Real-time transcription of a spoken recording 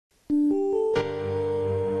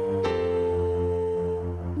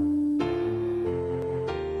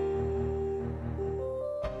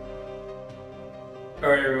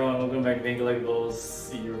welcome back to Pink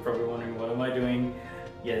Collectibles. You're probably wondering, what am I doing?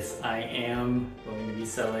 Yes, I am going to be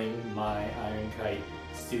selling my Iron Kite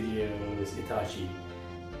Studios Itachi.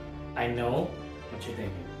 I know what you're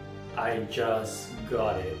thinking. I just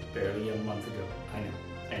got it barely a month ago. I know.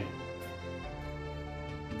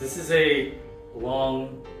 This is a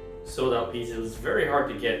long sold out piece. It was very hard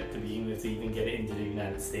to get to begin with, to even get it into the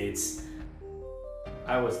United States.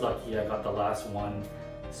 I was lucky I got the last one.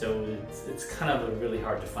 So it's kind of a really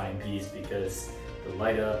hard to find piece because the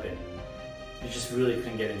light up, and you just really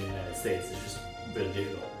couldn't get it in the United States. It's just really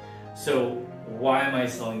difficult. So why am I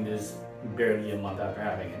selling this barely a month after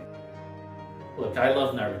having it? Look, I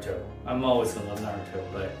love Naruto. I'm always gonna love Naruto,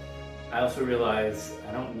 but I also realize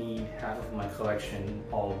I don't need half of my collection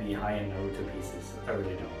all be high-end Naruto pieces. I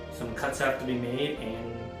really don't. Some cuts have to be made,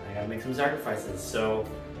 and I gotta make some sacrifices. So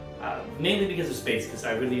mainly because of space, because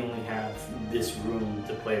I really only have this room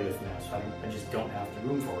to play with now, so I just don't have the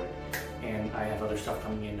room for it. And I have other stuff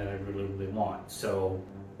coming in that I really want. So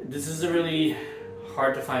this is a really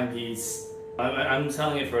hard to find piece. I'm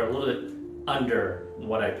selling it for a little bit under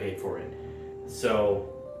what I paid for it. So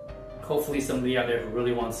hopefully somebody out there who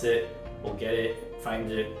really wants it will get it,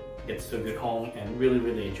 find it, gets to a good home, and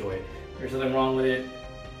really enjoy it. There's nothing wrong with it.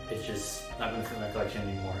 It's just not going to fit my collection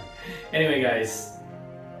anymore. Anyway, guys,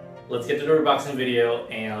 let's get to the reboxing video,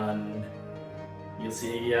 and you'll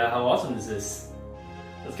see how awesome this is.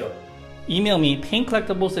 Let's go. Email me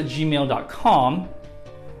pinkcollectibles@gmail.com,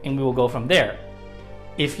 and we will go from there.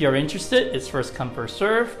 If you're interested, it's first come first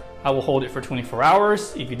serve. I will hold it for 24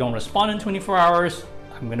 hours. If you don't respond in 24 hours,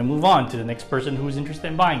 I'm going to move on to the next person who is interested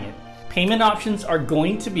in buying it. Payment options are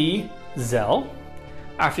going to be Zelle.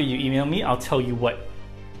 After you email me, I'll tell you what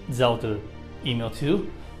Zelle to email to.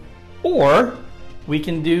 Or we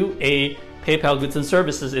can do a PayPal goods and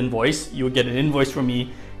services invoice. You will get an invoice from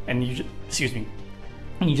me, and you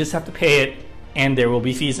just have to pay it, and there will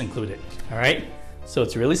be fees included. All right, so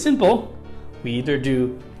it's really simple. We either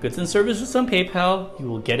do goods and services on PayPal, you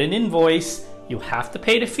will get an invoice, you have to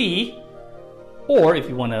pay the fee, or if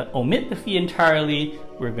you want to omit the fee entirely,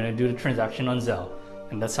 we're going to do the transaction on Zelle,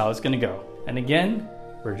 and that's how it's going to go. And again,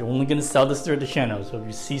 we're only going to sell this through the channel, so if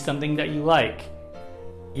you see something that you like,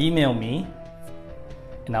 email me,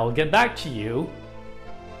 and I will get back to you,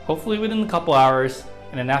 hopefully within a couple hours,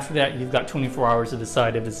 and then after that, you've got 24 hours to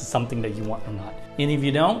decide if this is something that you want or not. And if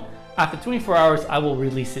you don't, after 24 hours, I will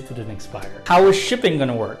release it to the next buyer. How is shipping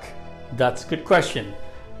gonna work? That's a good question.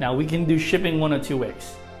 Now, we can do shipping one of two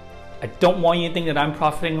ways. I don't want you to think that I'm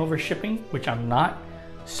profiting over shipping, which I'm not.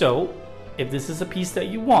 So, if this is a piece that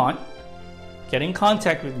you want, get in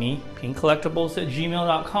contact with me,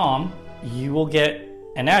 pinkcollectibles@gmail.com. You will get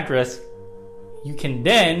an address. You can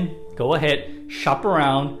then go ahead, shop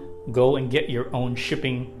around, go and get your own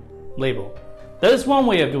shipping label. That is one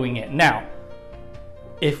way of doing it. Now,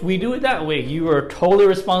 if we do it that way, you are totally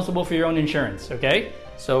responsible for your own insurance, okay?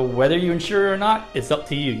 So whether you insure it or not, it's up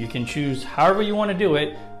to you. You can choose however you want to do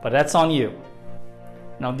it, but that's on you.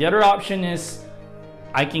 Now, the other option is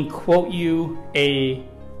I can quote you a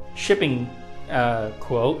shipping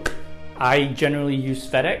quote. I generally use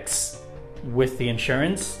FedEx with the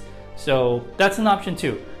insurance, so that's an option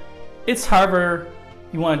too. It's however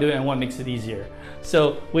you want to do it and what makes it easier.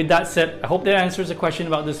 So with that said, I hope that answers the question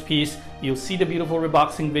about this piece. You'll see the beautiful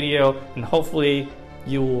reboxing video, and hopefully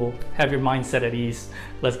you will have your mindset at ease.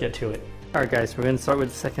 Let's get to it. All right, guys, we're going to start with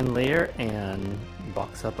the second layer and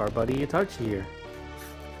box up our buddy Itachi here.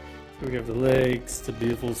 So we have the legs, the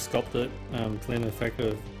beautiful sculpted plain effect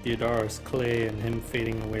of Theodorus clay and him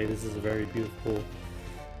fading away. This is a very beautiful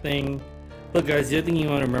thing. Look, guys, the other thing you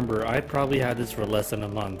want to remember, I probably had this for less than a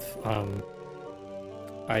month.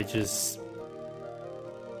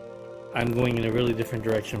 I'm going in a really different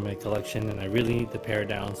direction in my collection, and I really need to pare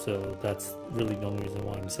down, so that's really the only reason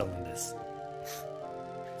why I'm selling this.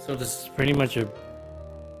 So this is pretty much a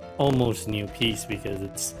almost new piece because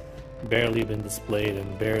it's barely been displayed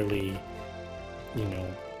and barely, you know,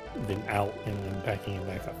 been out, and then packing it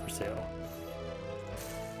back up for sale.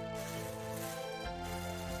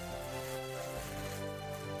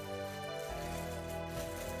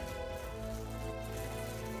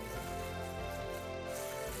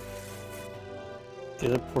 The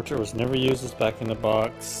other portrait was never used, it's back in the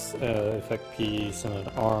box, effect piece and an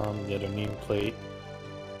arm, the other nameplate.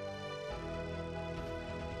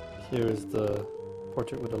 Here is the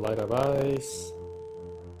portrait with the light up eyes.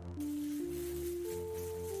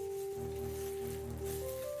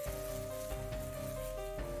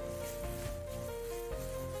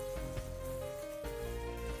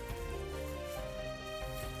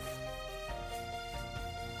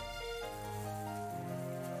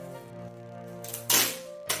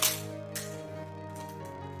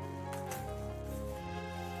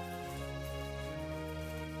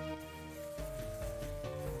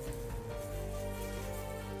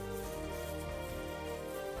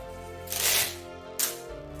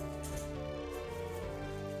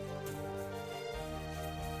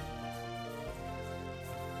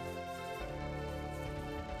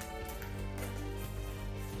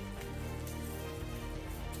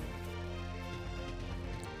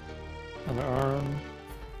 Other arm.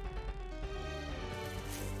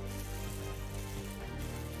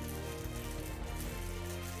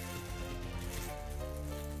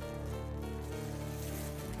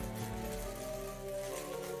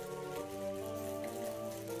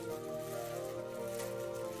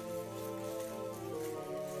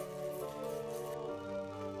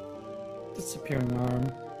 Disappearing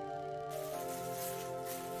arm.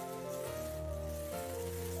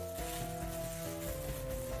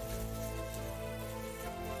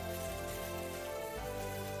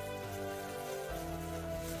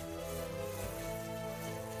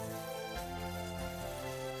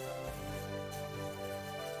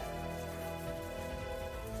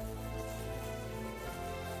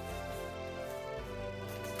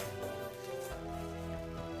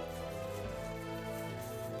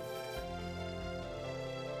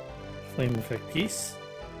 Flame effect piece.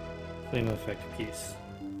 Flame effect piece.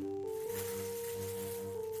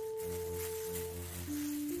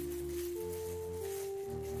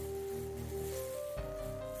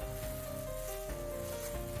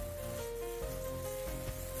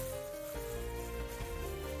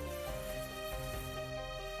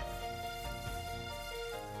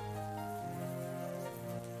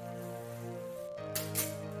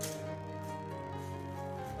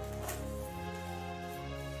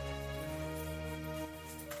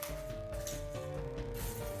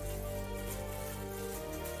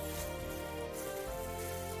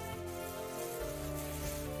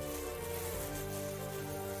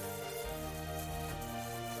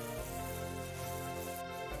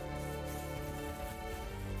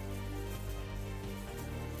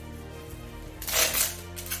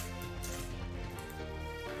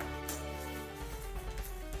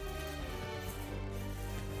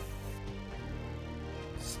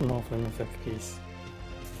 Small flame effect piece.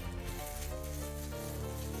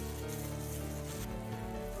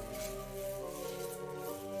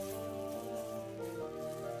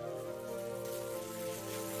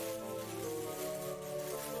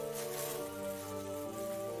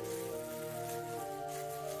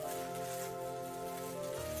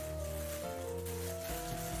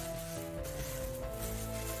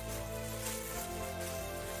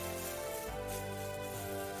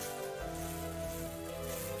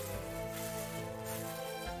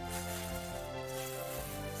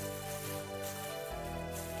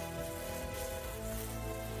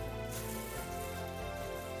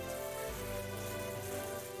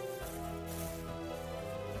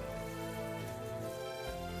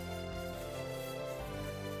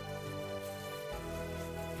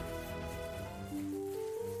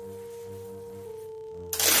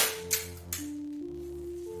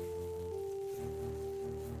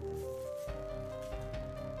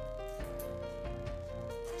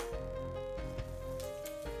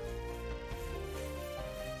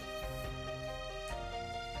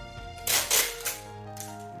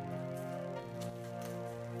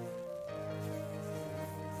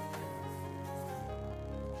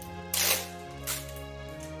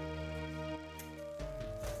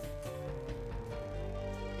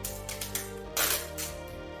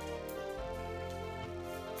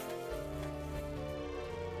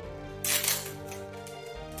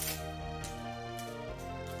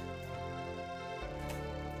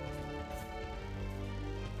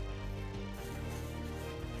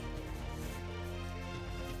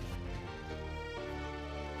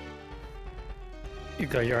 You've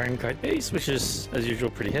got your Iron Kite base, which is, as usual,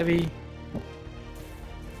 pretty heavy.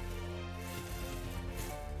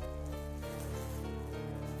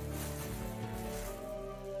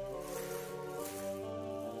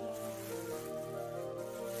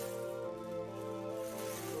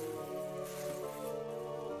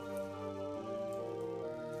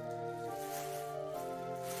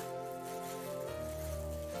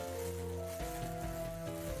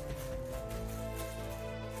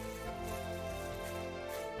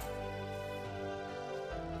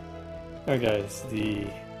 Alright guys, the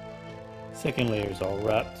second layer is all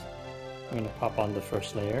wrapped. I'm going to pop on the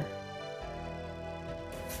first layer.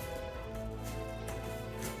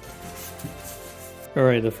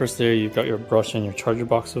 Alright, the first layer, you've got your brush and your charger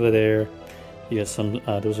box over there. You got some,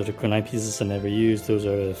 those are the kunai pieces I never used. Those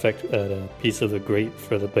are the piece of the grate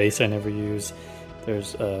for the base I never used.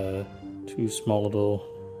 There's two small little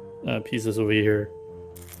pieces over here.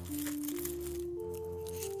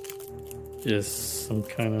 Just some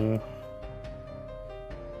kind of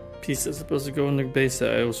piece that's supposed to go in the base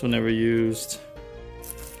that I also never used.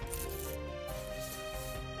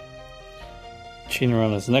 Chain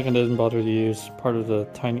around his neck and doesn't bother to use. Part of the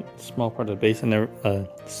small part of the base I never,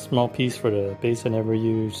 small piece for the base I never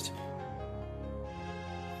used.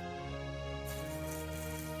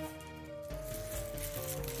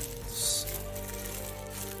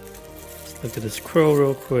 Look at this crow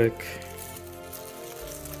real quick.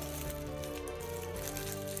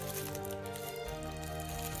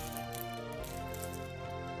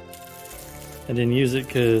 I didn't use it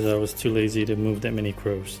because I was too lazy to move that many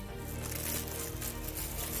crows.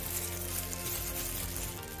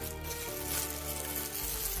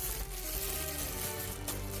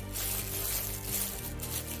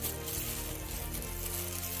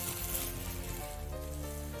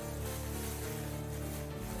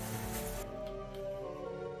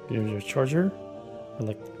 Here's your charger, and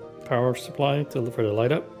like power supply for the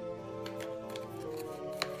light up.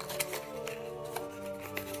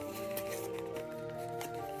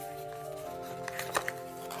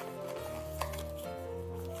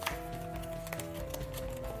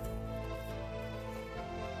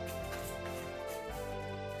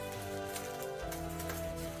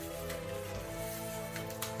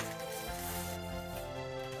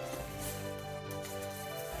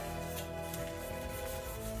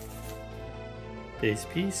 Base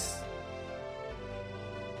piece.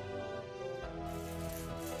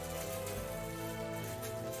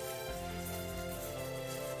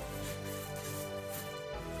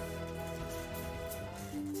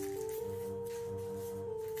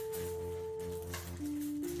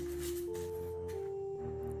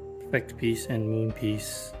 Effect piece and moon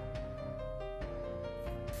piece.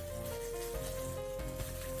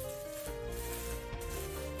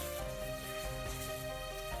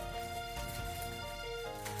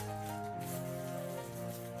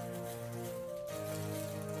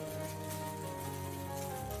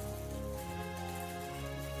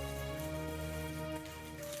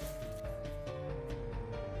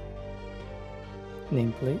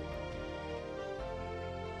 Nameplate.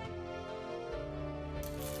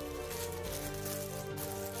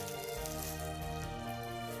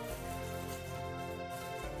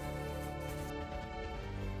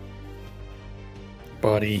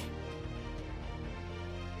 Body.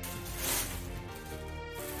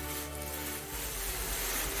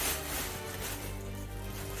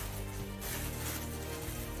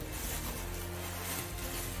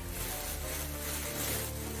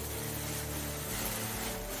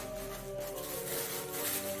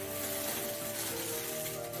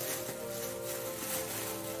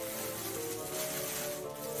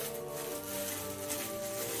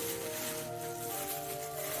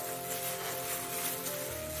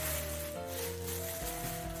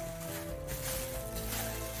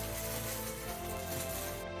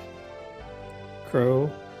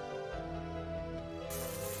 Crow.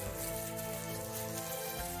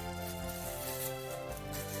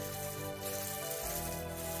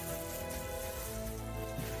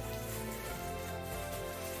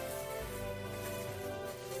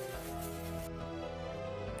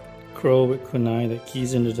 Crow with kunai that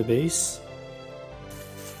keys into the base.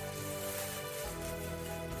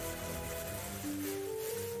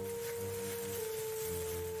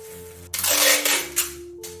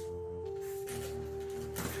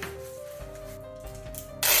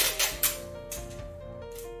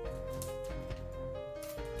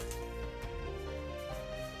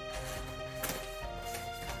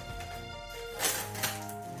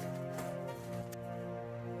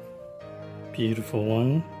 Beautiful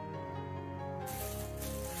one.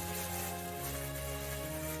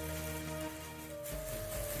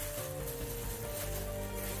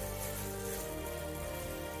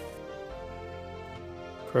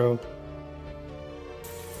 Crow.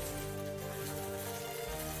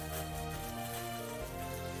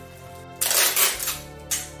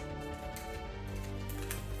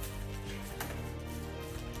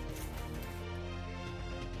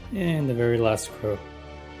 And the very last crow.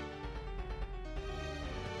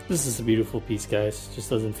 This is a beautiful piece, guys. Just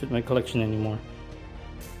doesn't fit my collection anymore.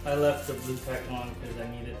 I left the blue tack on because I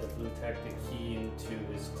needed the blue tack to key into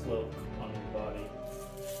his cloak on his body.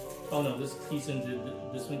 Oh no, this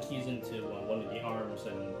one keys into one of the arms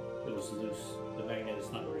and it was loose. The magnet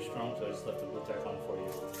is not very strong, so I just left the blue tack on for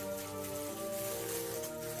you.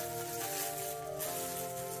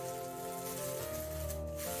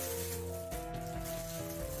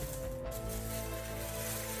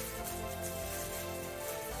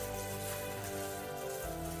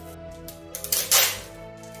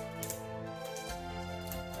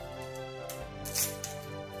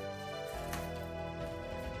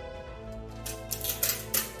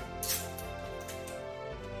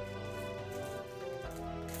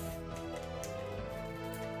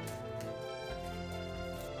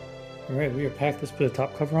 Alright, we are packed. Let's put a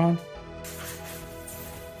top cover on.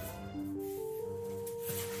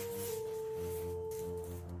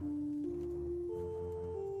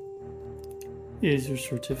 Here's your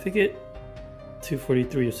certificate,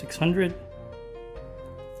 243 of 600.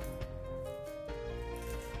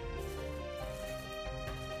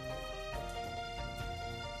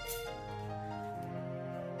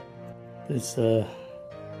 this little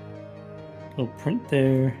print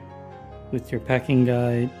there with your packing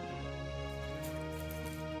guide.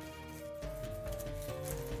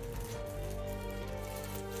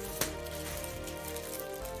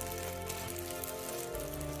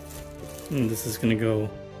 And this is going to go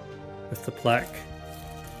with the plaque.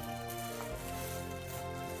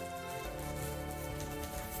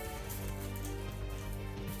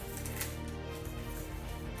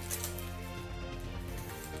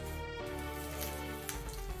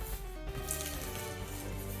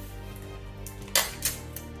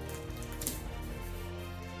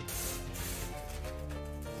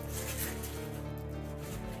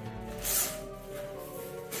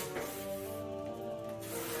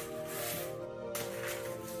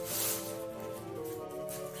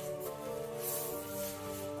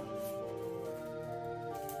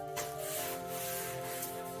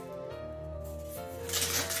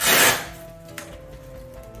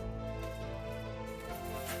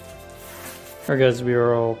 Alright guys, we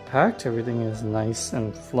are all packed. Everything is nice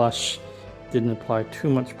and flush. Didn't apply too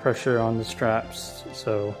much pressure on the straps,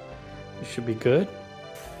 so it should be good.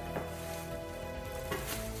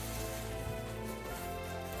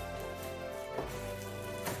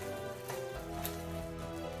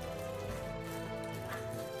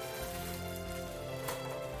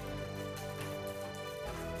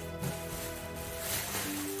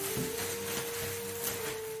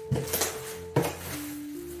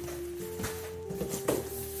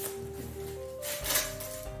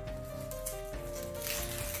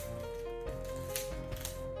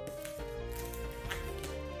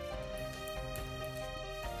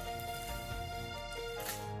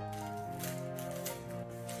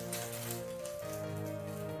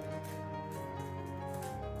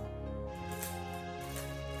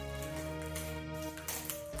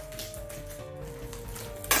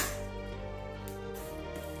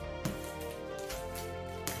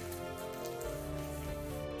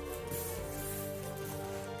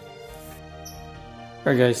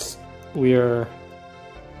 Alright guys, we are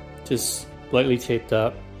just lightly taped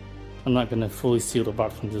up. I'm not going to fully seal the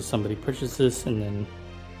box until somebody purchases this, and then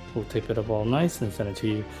we'll tape it up all nice and send it to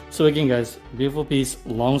you. So again guys, beautiful piece,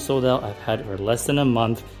 long sold out. I've had it for less than a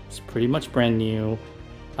month. It's pretty much brand new,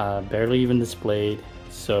 barely even displayed,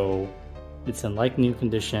 so it's in like new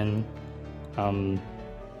condition.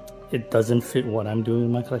 It doesn't fit what I'm doing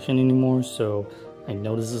in my collection anymore, so I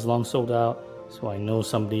know this is long sold out. So I know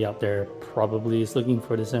somebody out there probably is looking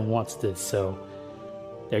for this and wants this. So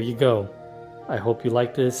there you go. I hope you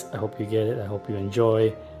like this. I hope you get it. I hope you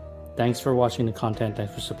enjoy. Thanks for watching the content.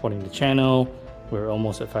 Thanks for supporting the channel. We're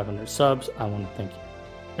almost at 500 subs. I want to thank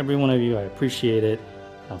every one of you. I appreciate it.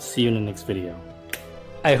 I'll see you in the next video.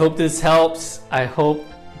 I hope this helps. I hope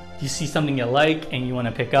you see something you like and you want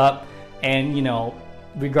to pick up. And you know,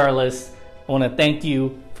 regardless, I want to thank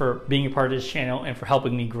you for being a part of this channel and for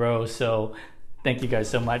helping me grow. So thank you guys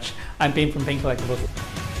so much. I'm Payne from Payne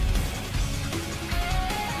Collectibles.